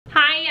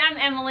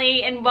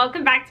Emily and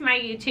welcome back to my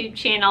YouTube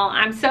channel.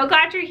 I'm so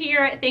glad you're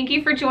here. Thank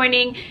you for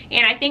joining,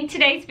 and I think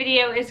today's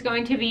video is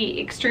going to be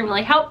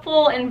extremely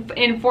helpful and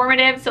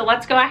informative, so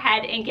let's go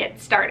ahead and get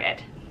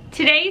started.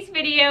 Today's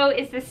video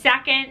is the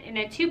second in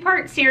a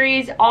two-part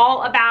series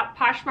all about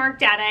Poshmark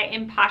data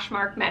and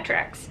Poshmark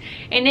metrics.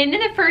 And in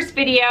the first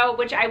video,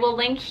 which I will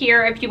link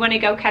here if you want to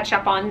go catch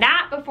up on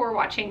that before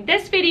watching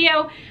this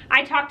video,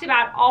 I talked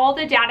about all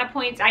the data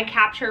points I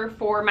capture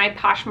for my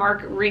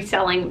Poshmark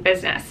reselling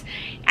business.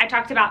 I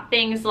talked about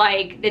things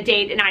like the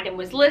date an item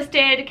was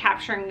listed,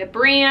 capturing the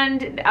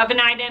brand of an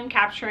item,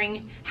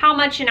 capturing how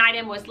much an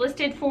item was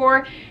listed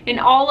for, and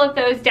all of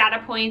those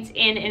data points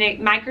in a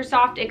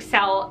Microsoft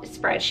Excel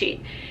spreadsheet.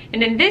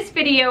 And in this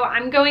video,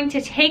 I'm going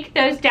to take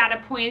those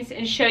data points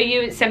and show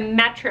you some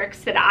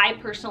metrics that I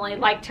personally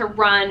like to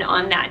run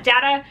on that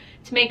data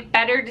to make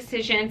better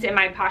decisions in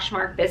my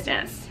Poshmark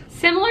business.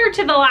 Similar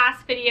to the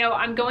last video,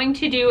 I'm going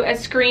to do a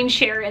screen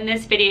share in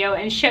this video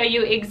and show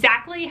you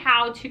exactly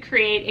how to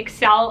create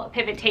Excel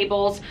pivot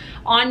tables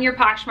on your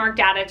Poshmark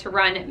data to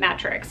run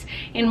metrics.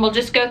 And we'll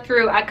just go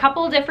through a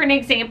couple different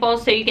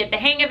examples so you get the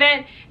hang of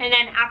it. And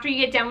then after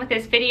you get done with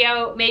this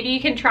video, maybe you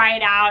can try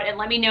it out and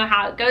let me know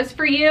how it goes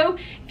for you.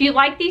 If you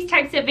like these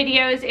types of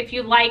videos, if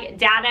you like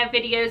data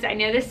videos, I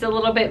know this is a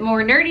little bit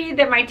more nerdy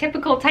than my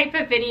typical type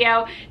of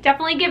video,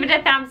 definitely give it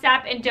a thumbs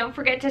up and don't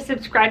forget to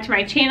subscribe to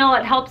my channel.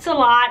 It helps a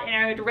lot and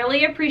I would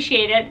really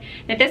appreciate it.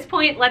 And at this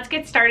point, let's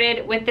get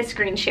started with the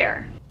screen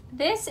share.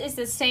 This is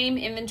the same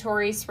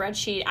inventory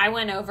spreadsheet I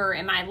went over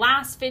in my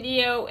last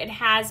video. It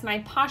has my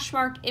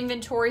Poshmark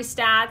inventory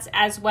stats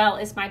as well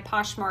as my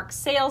Poshmark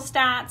sales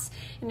stats,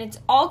 and it's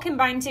all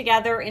combined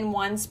together in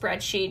one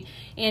spreadsheet.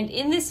 And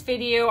in this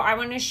video, I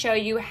want to show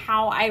you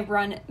how I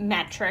run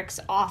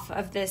metrics off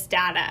of this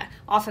data,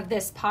 off of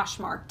this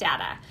Poshmark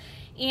data.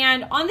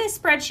 And on this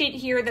spreadsheet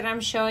here that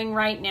I'm showing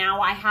right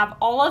now, I have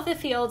all of the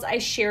fields I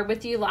shared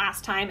with you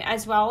last time,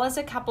 as well as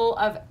a couple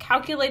of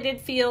calculated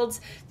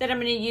fields that I'm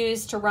going to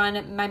use to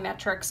run my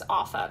metrics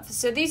off of.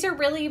 So these are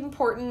really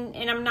important,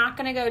 and I'm not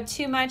going to go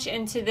too much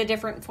into the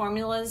different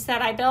formulas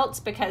that I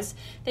built because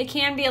they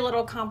can be a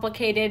little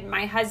complicated.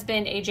 My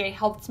husband, AJ,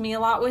 helped me a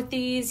lot with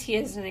these. He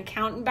is an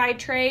accountant by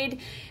trade,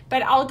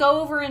 but I'll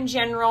go over in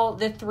general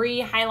the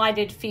three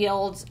highlighted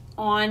fields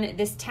on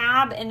this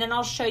tab, and then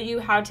I'll show you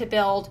how to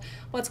build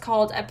what's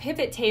called a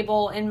pivot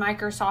table in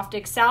Microsoft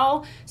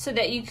Excel so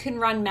that you can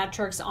run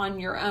metrics on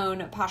your own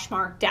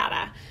Poshmark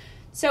data.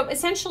 So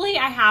essentially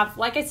I have,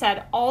 like I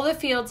said, all the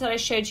fields that I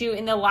showed you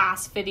in the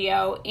last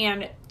video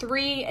and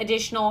three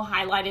additional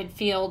highlighted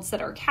fields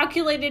that are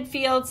calculated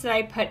fields that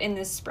I put in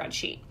this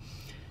spreadsheet.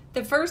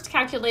 The first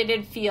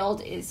calculated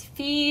field is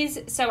fees.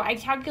 So I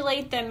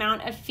calculate the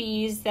amount of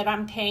fees that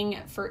I'm paying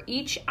for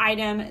each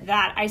item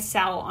that I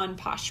sell on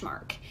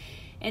Poshmark.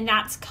 And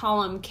that's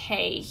column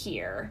K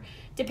here.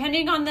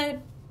 Depending on the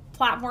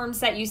platforms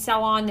that you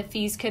sell on, the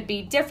fees could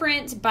be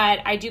different, but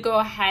I do go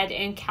ahead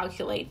and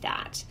calculate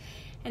that.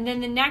 And then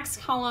the next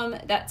column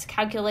that's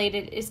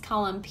calculated is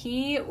column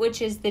P,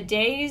 which is the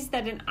days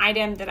that an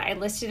item that I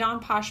listed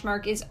on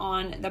Poshmark is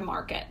on the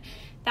market.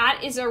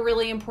 That is a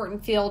really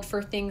important field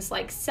for things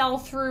like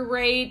sell-through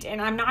rate, and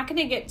I'm not going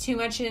to get too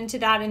much into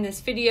that in this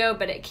video,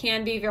 but it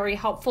can be very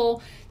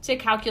helpful to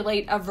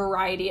calculate a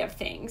variety of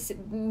things.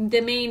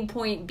 The main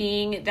point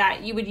being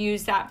that you would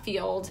use that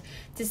field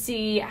to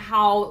see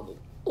how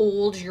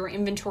old your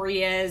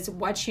inventory is,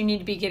 what you need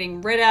to be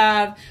getting rid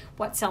of,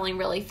 what's selling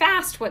really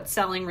fast, what's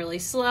selling really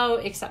slow,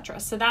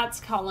 etc. So that's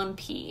column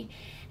P.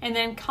 And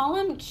then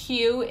column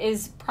Q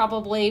is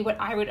probably what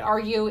I would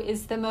argue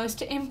is the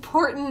most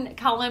important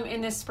column in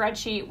this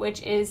spreadsheet,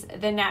 which is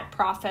the net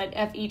profit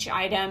of each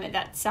item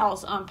that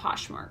sells on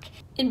Poshmark.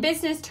 In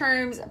business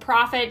terms,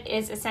 profit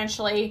is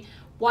essentially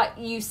what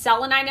you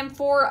sell an item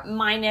for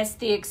minus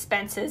the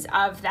expenses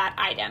of that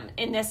item.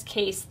 In this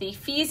case, the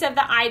fees of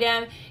the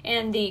item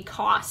and the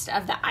cost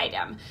of the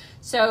item.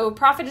 So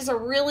profit is a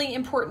really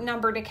important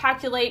number to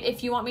calculate.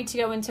 If you want me to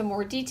go into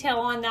more detail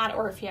on that,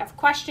 or if you have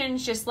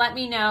questions, just let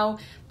me know.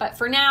 But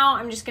for now,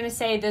 I'm just going to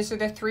say those are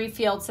the three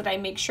fields that I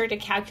make sure to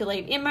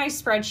calculate in my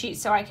spreadsheet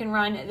so I can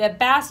run the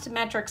best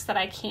metrics that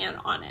I can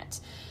on it.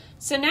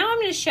 So now I'm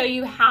going to show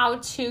you how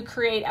to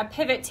create a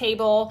pivot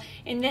table,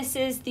 and this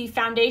is the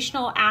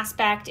foundational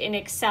aspect in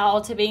Excel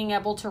to being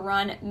able to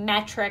run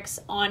metrics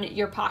on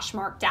your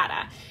Poshmark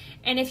data.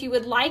 And if you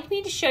would like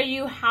me to show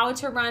you how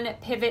to run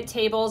pivot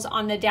tables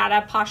on the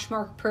data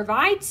Poshmark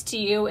provides to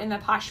you in the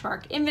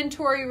Poshmark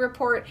inventory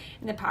report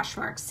and the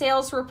Poshmark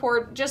sales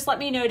report, just let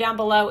me know down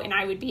below and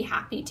I would be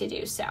happy to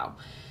do so.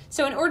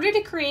 So in order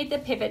to create a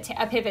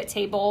pivot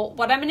table,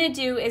 what I'm going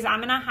to do is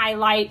I'm going to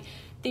highlight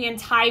the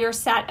entire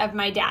set of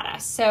my data.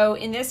 So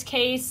in this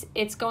case,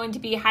 it's going to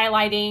be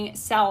highlighting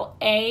cell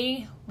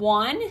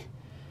A1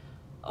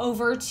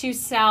 over to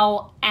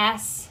cell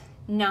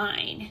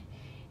S9.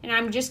 And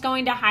I'm just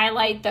going to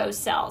highlight those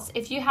cells.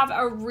 If you have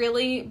a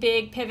really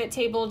big pivot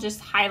table, just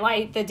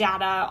highlight the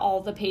data, all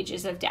the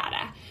pages of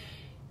data.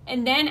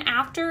 And then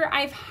after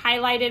I've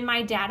highlighted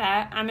my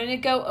data, I'm going to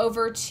go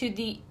over to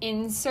the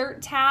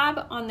Insert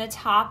tab on the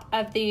top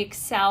of the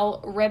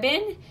Excel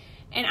ribbon,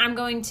 and I'm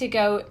going to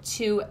go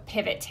to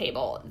Pivot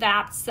Table.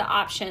 That's the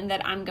option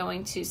that I'm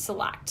going to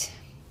select.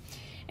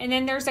 And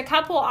then there's a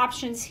couple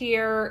options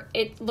here.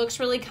 It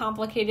looks really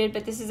complicated,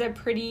 but this is a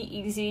pretty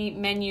easy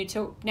menu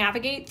to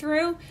navigate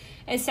through.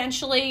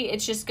 Essentially,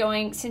 it's just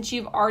going, since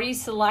you've already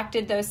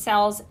selected those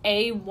cells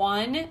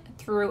A1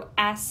 through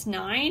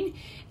S9,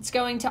 it's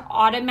going to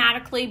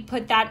automatically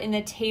put that in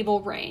the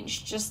table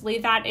range. Just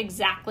leave that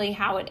exactly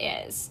how it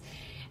is.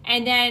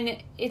 And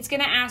then it's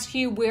going to ask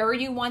you where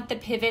you want the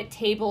pivot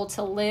table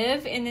to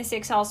live in this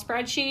Excel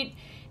spreadsheet.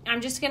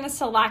 I'm just going to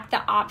select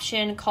the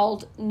option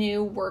called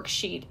New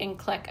Worksheet and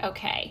click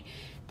OK.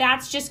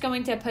 That's just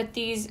going to put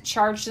these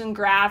charts and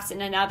graphs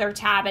in another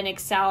tab in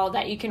Excel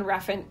that you can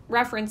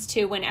reference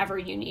to whenever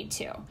you need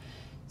to.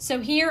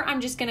 So here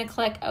I'm just going to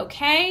click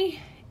OK,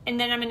 and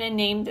then I'm going to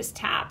name this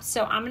tab.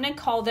 So I'm going to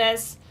call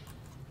this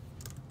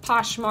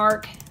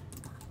Poshmark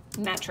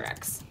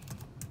Metrics.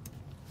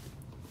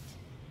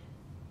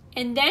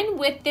 And then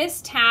with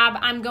this tab,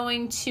 I'm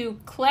going to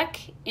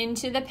click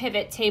into the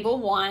pivot table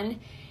 1.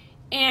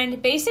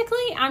 And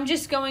basically, I'm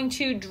just going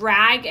to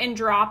drag and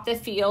drop the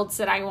fields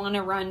that I want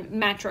to run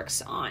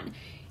metrics on.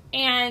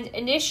 And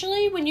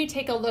initially, when you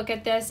take a look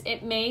at this,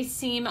 it may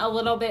seem a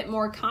little bit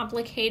more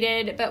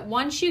complicated, but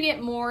once you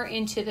get more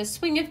into the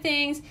swing of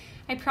things,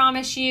 I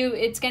promise you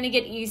it's going to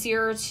get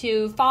easier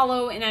to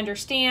follow and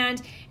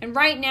understand. And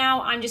right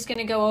now, I'm just going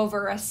to go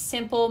over a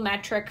simple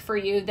metric for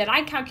you that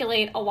I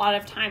calculate a lot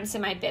of times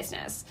in my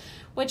business,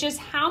 which is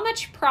how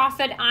much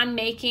profit I'm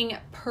making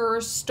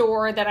per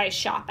store that I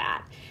shop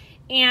at.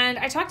 And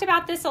I talked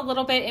about this a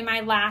little bit in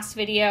my last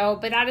video,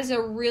 but that is a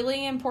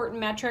really important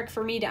metric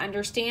for me to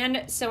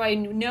understand so I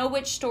know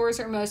which stores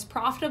are most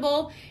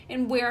profitable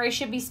and where I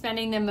should be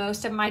spending the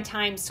most of my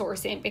time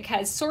sourcing,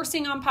 because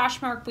sourcing on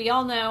Poshmark, we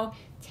all know,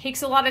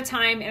 takes a lot of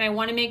time, and I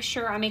want to make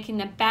sure I'm making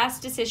the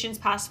best decisions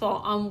possible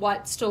on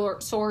what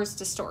stores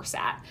to source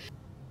at.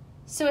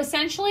 So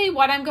essentially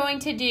what I'm going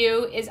to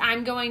do is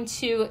I'm going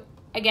to,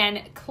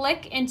 again,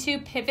 click into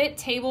Pivot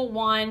Table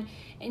 1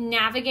 and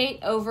navigate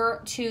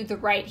over to the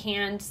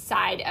right-hand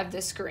side of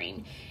the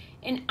screen.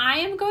 And I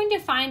am going to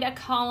find a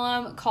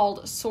column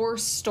called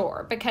Source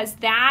Store, because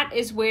that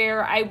is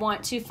where I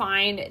want to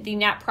find the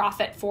net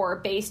profit for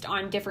based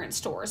on different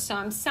stores. So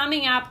I'm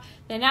summing up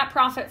the net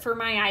profit for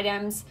my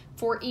items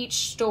for each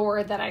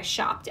store that I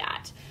shopped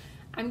at.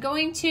 I'm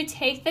going to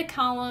take the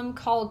column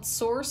called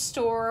Source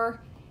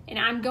Store, and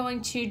I'm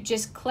going to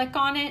just click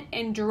on it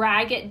and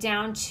drag it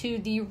down to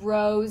the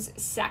rows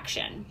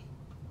section.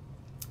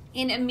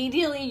 And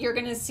immediately you're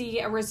going to see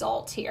a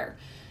result here.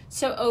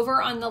 So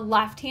over on the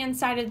left-hand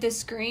side of the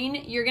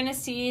screen, you're going to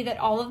see that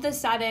all of a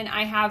sudden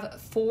I have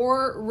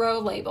 4 row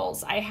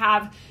labels. I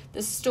have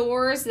the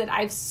stores that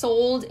I've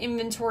sold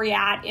inventory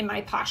at in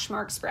my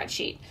Poshmark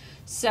spreadsheet.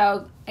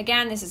 So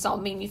again, this is all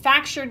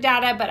manufactured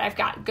data, but I've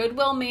got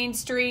Goodwill Main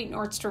Street,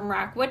 Nordstrom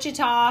Rack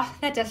Wichita.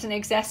 That doesn't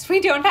exist. We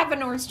don't have a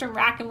Nordstrom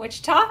Rack in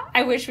Wichita.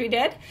 I wish we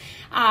did.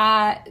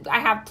 I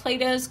have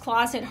Plato's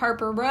Closet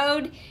Harper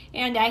Road,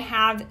 and I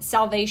have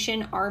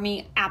Salvation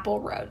Army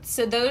Apple Road.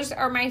 So those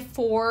are my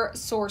 4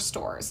 source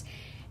stores.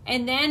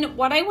 And then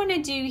what I want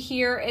to do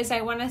here is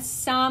I want to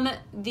sum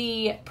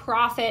the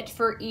profit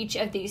for each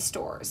of these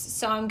stores.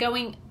 So I'm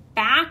going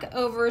back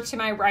over to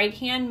my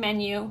right-hand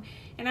menu,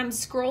 and I'm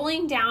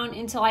scrolling down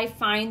until I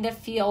find the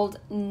field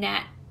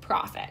net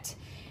profit.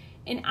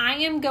 And I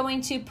am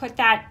going to put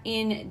that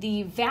in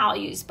the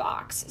values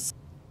box.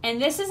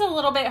 And this is a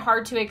little bit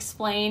hard to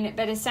explain,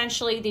 but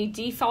essentially the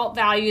default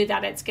value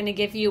that it's going to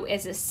give you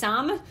is a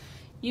sum.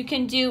 You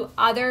can do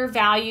other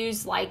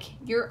values like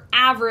your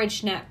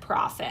average net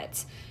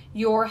profit,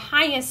 your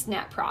highest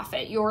net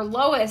profit, your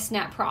lowest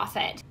net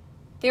profit.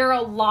 There are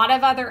a lot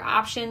of other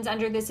options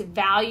under this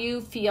value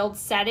field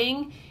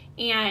setting,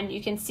 and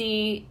you can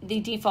see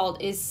the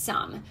default is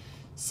sum.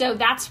 So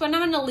that's what I'm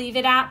going to leave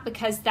it at,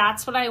 because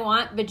that's what I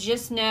want. But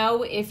just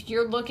know if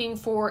you're looking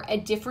for a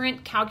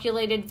different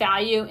calculated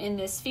value in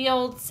this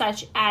field,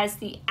 such as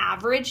the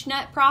average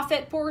net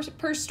profit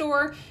per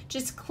store,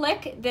 just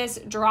click this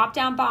drop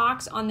down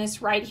box on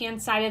this right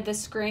hand side of the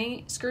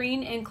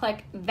screen and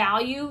click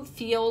value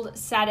field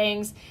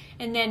settings,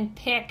 and then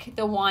pick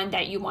the one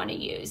that you want to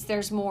use.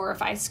 There's more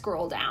if I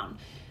scroll down.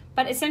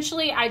 But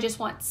essentially I just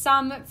want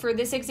sum for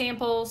this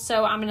example,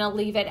 so I'm going to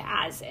leave it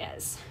as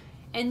is.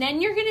 And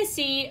then you're going to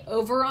see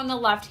over on the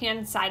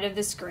left-hand side of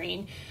the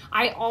screen,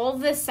 I all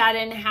of a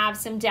sudden have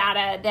some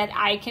data that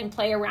I can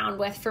play around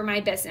with for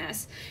my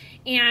business.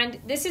 And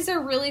this is a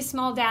really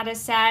small data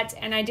set,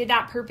 and I did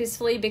that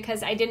purposefully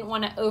because I didn't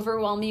want to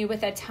overwhelm you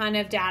with a ton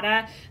of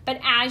data. But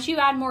as you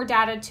add more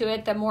data to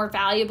it, the more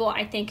valuable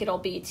I think it'll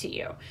be to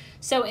you.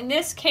 So in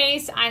this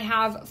case, I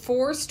have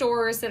 4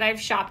 stores that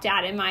I've shopped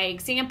at in my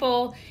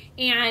example,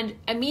 and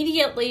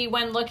immediately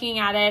when looking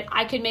at it,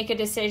 I could make a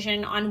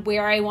decision on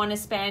where I want to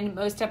spend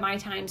most of my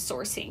time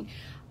sourcing.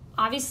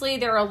 Obviously,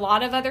 there are a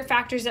lot of other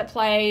factors at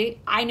play.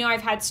 I know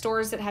I've had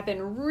stores that have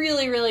been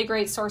really, really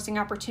great sourcing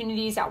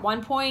opportunities at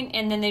one point,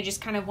 and then they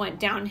just kind of went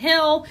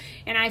downhill.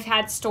 And I've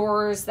had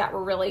stores that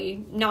were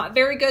really not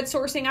very good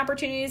sourcing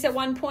opportunities at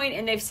one point,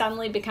 and they've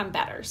suddenly become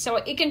better. So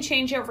it can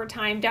change over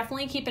time.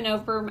 Definitely keep an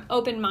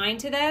open mind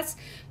to this.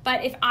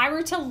 But if I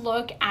were to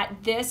look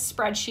at this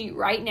spreadsheet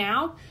right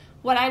now,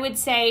 what I would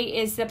say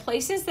is the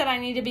places that I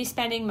need to be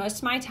spending most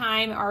of my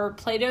time are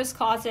Plato's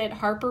Closet,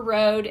 Harper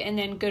Road, and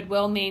then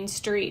Goodwill Main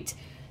Street,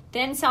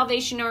 then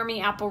Salvation Army,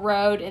 Apple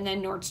Road, and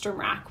then Nordstrom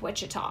Rack,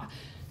 Wichita.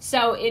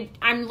 So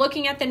I'm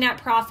looking at the net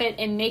profit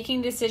and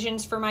making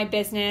decisions for my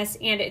business,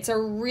 and it's a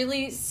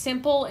really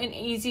simple and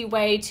easy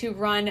way to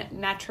run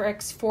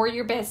metrics for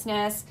your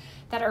business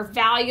that are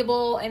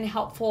valuable and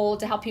helpful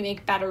to help you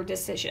make better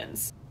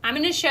decisions. I'm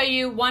going to show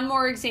you one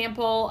more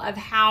example of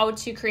how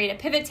to create a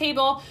pivot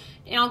table,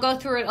 and I'll go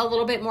through it a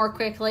little bit more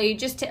quickly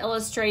just to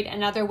illustrate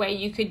another way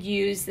you could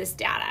use this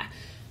data.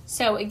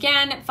 So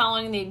again,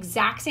 following the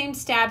exact same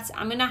steps,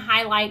 I'm going to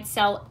highlight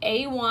cell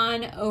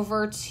A1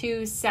 over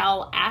to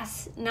cell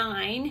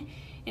S9,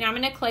 and I'm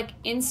going to click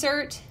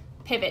Insert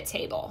Pivot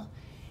Table.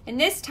 And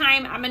this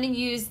time, I'm going to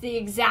use the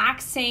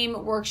exact same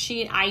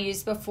worksheet I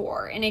used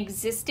before, an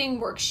existing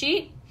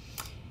worksheet.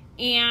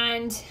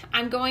 And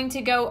I'm going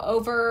to go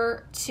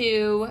over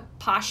to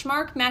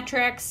Poshmark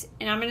Metrics,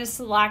 and I'm going to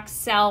select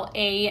cell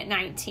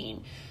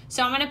A19.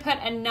 So I'm going to put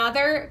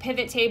another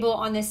pivot table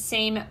on the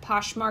same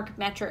Poshmark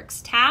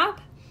Metrics tab,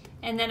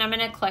 and then I'm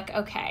going to click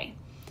OK.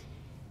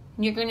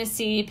 And you're going to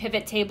see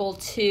pivot table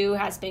 2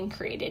 has been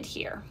created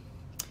here.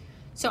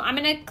 So I'm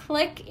going to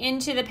click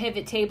into the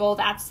pivot table.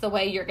 That's the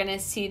way you're going to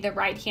see the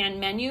right-hand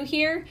menu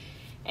here.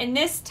 And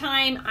this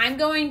time, I'm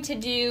going to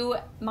do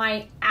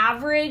my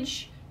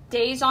average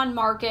days on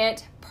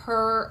market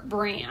per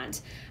brand.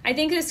 I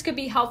think this could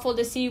be helpful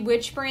to see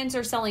which brands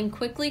are selling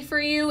quickly for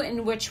you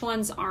and which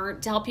ones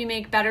aren't, to help you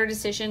make better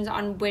decisions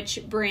on which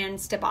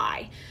brands to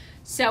buy.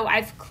 So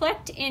I've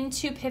clicked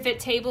into pivot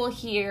table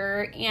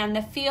here, and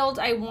the field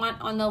I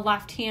want on the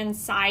left hand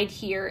side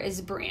here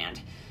is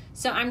brand.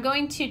 So I'm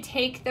going to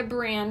take the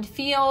brand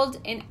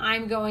field and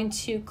I'm going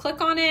to click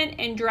on it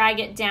and drag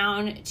it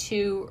down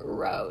 2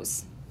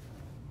 rows.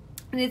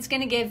 And it's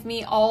going to give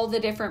me all the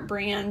different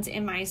brands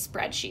in my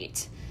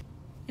spreadsheet.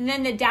 And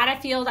then the data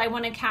field I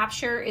want to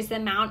capture is the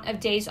amount of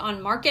days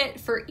on market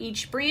for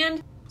each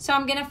brand. So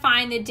I'm going to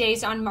find the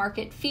days on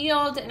market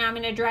field, and I'm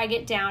going to drag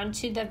it down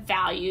to the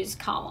values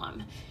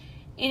column.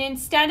 And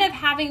instead of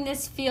having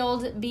this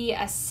field be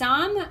a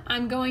sum,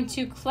 I'm going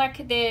to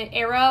click the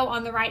arrow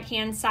on the right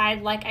hand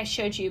side like I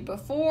showed you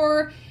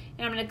before,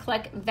 and I'm going to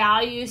click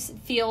values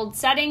field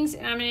settings,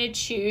 and I'm going to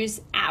choose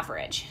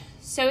average.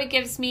 So it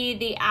gives me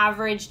the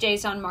average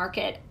days on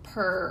market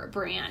per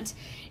brand.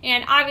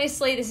 And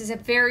obviously this is a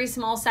very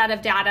small set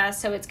of data,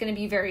 so it's going to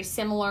be very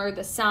similar,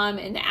 the sum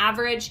and the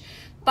average.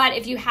 But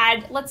if you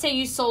had, let's say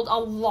you sold a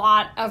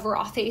lot of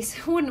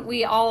Rothy's, wouldn't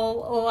we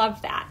all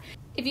love that?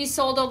 If you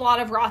sold a lot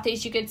of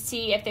Rothy's, you could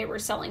see if they were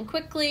selling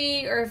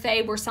quickly or if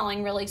they were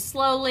selling really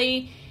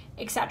slowly,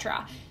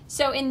 etc.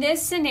 So in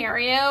this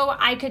scenario,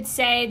 I could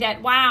say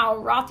that,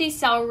 wow, Rothy's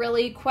sell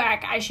really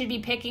quick. I should be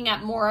picking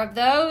up more of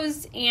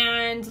those.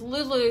 And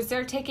Lulu's,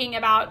 they're taking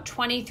about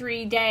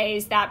 23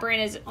 days. That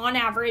brand is on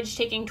average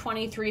taking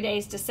 23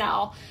 days to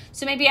sell.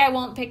 So maybe I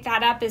won't pick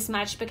that up as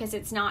much because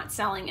it's not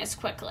selling as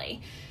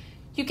quickly.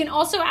 You can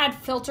also add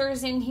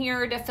filters in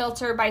here to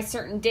filter by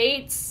certain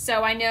dates.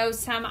 So I know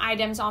some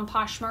items on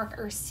Poshmark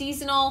are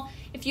seasonal.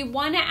 If you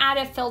want to add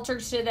a filter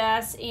to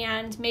this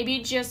and maybe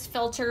just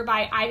filter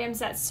by items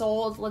that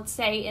sold, let's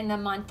say in the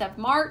month of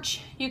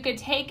March, you could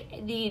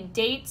take the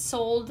date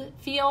sold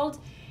field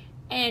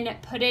and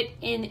put it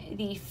in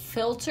the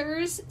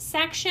filters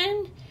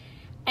section.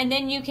 And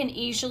then you can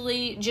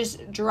easily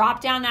just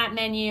drop down that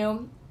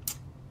menu.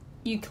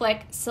 You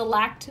click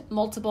select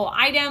multiple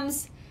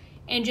items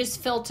and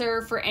just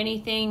filter for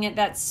anything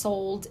that's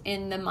sold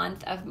in the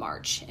month of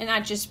March. And that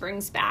just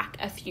brings back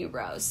a few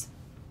rows.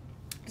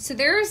 So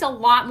there's a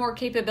lot more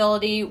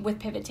capability with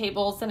pivot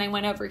tables than I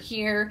went over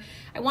here.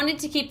 I wanted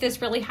to keep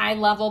this really high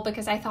level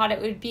because I thought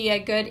it would be a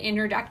good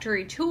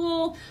introductory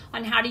tool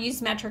on how to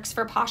use metrics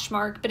for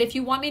Poshmark. But if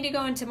you want me to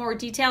go into more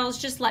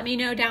details, just let me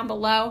know down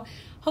below.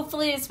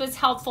 Hopefully this was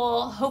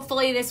helpful.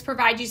 Hopefully this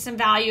provides you some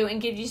value and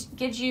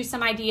gives you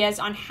some ideas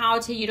on how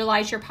to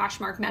utilize your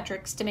Poshmark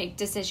metrics to make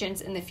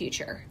decisions in the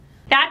future.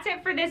 That's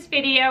it for this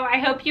video. I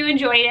hope you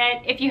enjoyed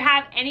it. If you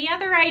have any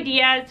other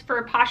ideas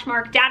for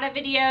Poshmark data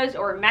videos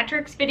or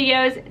metrics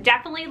videos,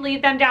 definitely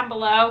leave them down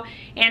below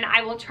and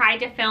I will try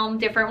to film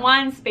different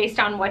ones based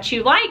on what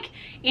you like.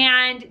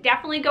 And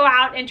definitely go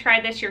out and try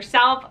this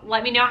yourself.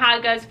 Let me know how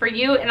it goes for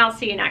you and I'll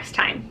see you next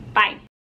time. Bye.